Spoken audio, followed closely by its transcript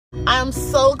I'm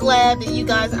so glad that you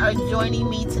guys are joining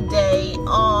me today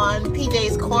on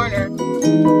PJ's Corner.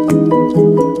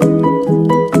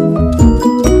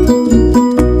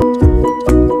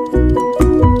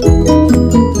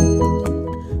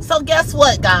 So guess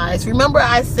what, guys? Remember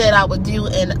I said I would do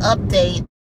an update.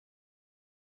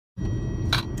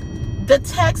 The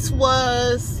text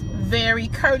was very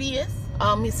courteous.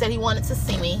 He said he wanted to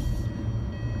see me.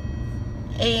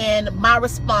 And my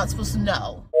response was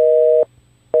no.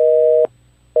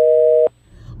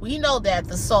 We know that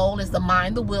the soul is the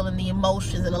mind, the will, and the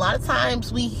emotions. And a lot of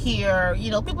times we hear,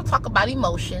 people talk about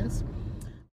emotions.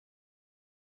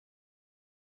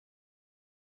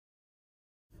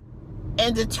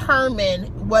 And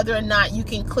determine whether or not you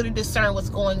can clearly discern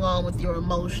what's going on with your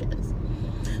emotions.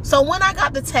 So when I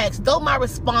got the text, though my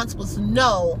response was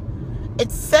no,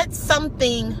 it set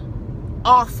something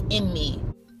off in me.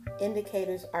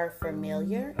 Indicators are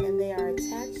familiar and they are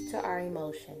attached to our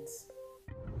emotions.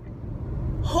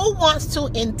 Who wants to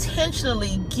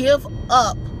intentionally give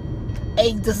up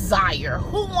a desire?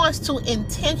 Who wants to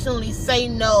intentionally say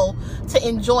no to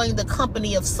enjoying the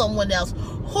company of someone else?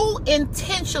 Who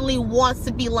intentionally wants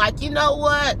to be like, you know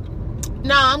what?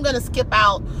 No, I'm going to skip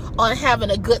out on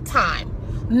having a good time.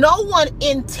 No one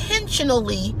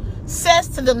intentionally says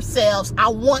to themselves, I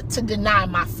want to deny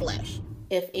my flesh.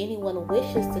 If anyone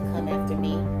wishes to come after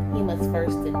me, he must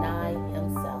first deny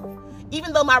himself.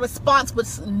 Even though my response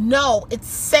was no, it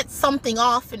set something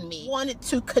off in me. I wanted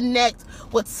to connect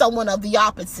with someone of the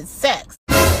opposite sex.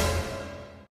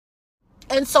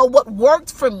 And so what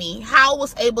worked for me, how I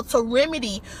was able to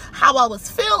remedy how I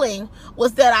was feeling,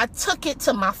 was that I took it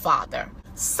to my Father.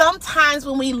 Sometimes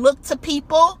when we look to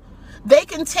people, they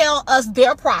can tell us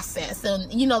their process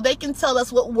and, they can tell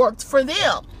us what worked for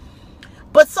them.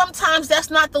 But sometimes that's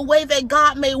not the way that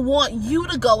God may want you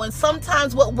to go. And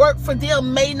sometimes what worked for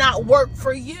them may not work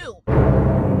for you.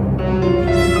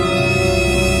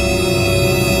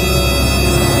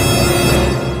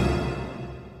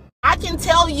 I can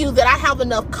tell you that I have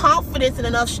enough confidence and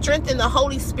enough strength in the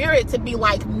Holy Spirit to be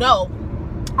like, no,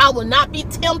 I will not be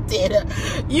tempted,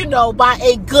 by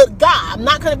a good God. I'm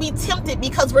not going to be tempted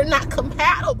because we're not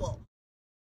compatible.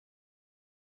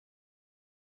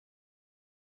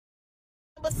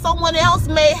 But someone else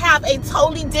may have a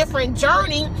totally different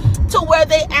journey to where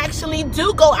they actually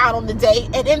do go out on the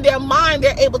date, and in their mind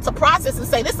they're able to process and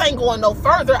say, this ain't going no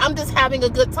further, I'm just having a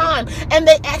good time. And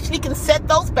they actually can set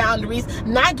those boundaries,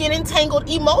 not get entangled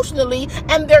emotionally,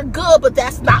 and they're good. But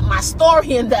that's not my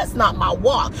story and that's not my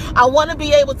walk. I want to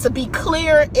be able to be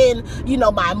clear in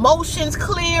my emotions,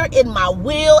 clear in my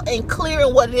will, and clear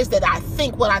in what it is that I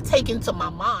think, what I take into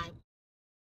my mind.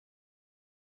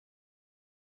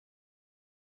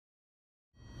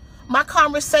 My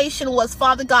conversation was,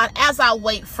 Father God, as I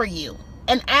wait for you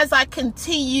and as I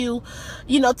continue,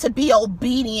 to be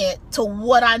obedient to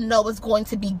what I know is going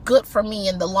to be good for me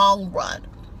in the long run,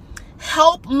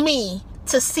 help me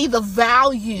to see the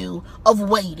value of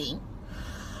waiting.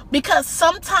 Because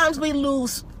sometimes we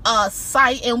lose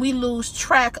sight and we lose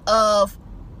track of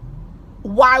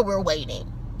why we're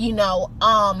waiting,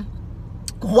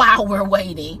 while we're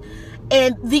waiting.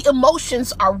 And the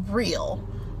emotions are real.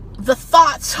 The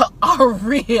thoughts are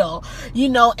real,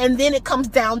 and then it comes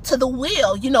down to the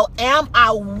will. Am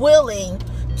I willing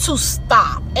to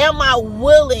stop? Am I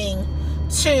willing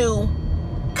to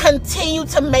continue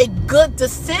to make good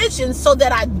decisions so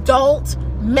that I don't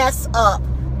mess up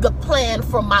the plan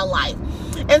for my life?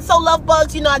 And so, love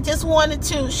bugs, I just wanted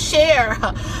to share,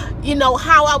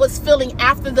 how I was feeling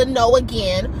after the no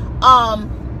again. And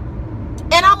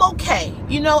I'm okay.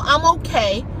 I'm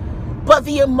okay. But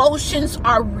the emotions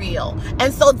are real.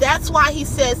 And so that's why he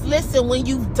says, listen, when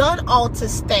you've done all to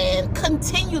stand,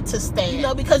 continue to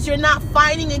stand. Because you're not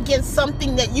fighting against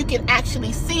something that you can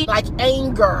actually see, like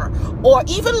anger or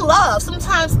even love.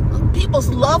 Sometimes people's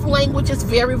love language is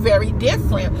very, very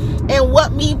different. And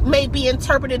what may be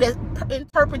interpreted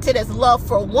as love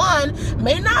for one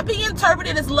may not be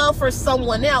interpreted as love for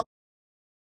someone else.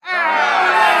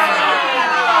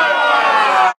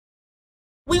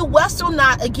 We wrestle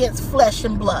not against flesh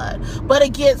and blood, but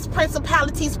against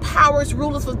principalities, powers,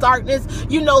 rulers of darkness,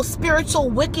 spiritual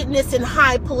wickedness in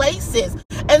high places.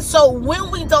 And so when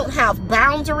we don't have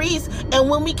boundaries and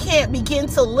when we can't begin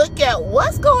to look at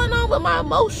what's going on with my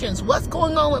emotions, what's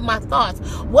going on with my thoughts,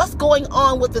 what's going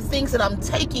on with the things that I'm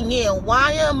taking in,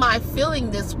 why am I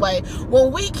feeling this way?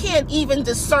 When we can't even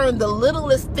discern the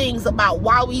littlest things about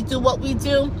why we do what we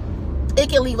do, it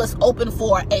can leave us open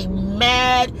for a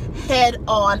mad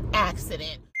head-on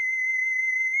accident.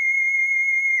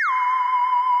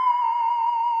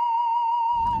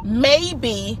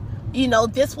 Maybe You know,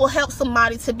 this will help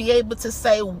somebody to be able to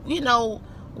say, you know,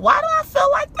 why do I feel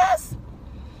like this?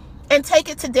 And take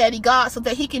it to Daddy God so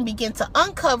that he can begin to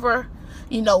uncover,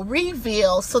 you know,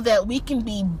 reveal, so that we can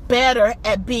be better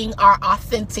at being our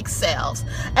authentic selves.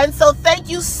 And so thank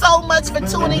you so much for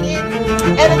tuning in.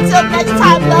 And until next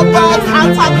time, love bugs,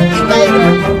 I'll talk with you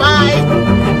later. Bye.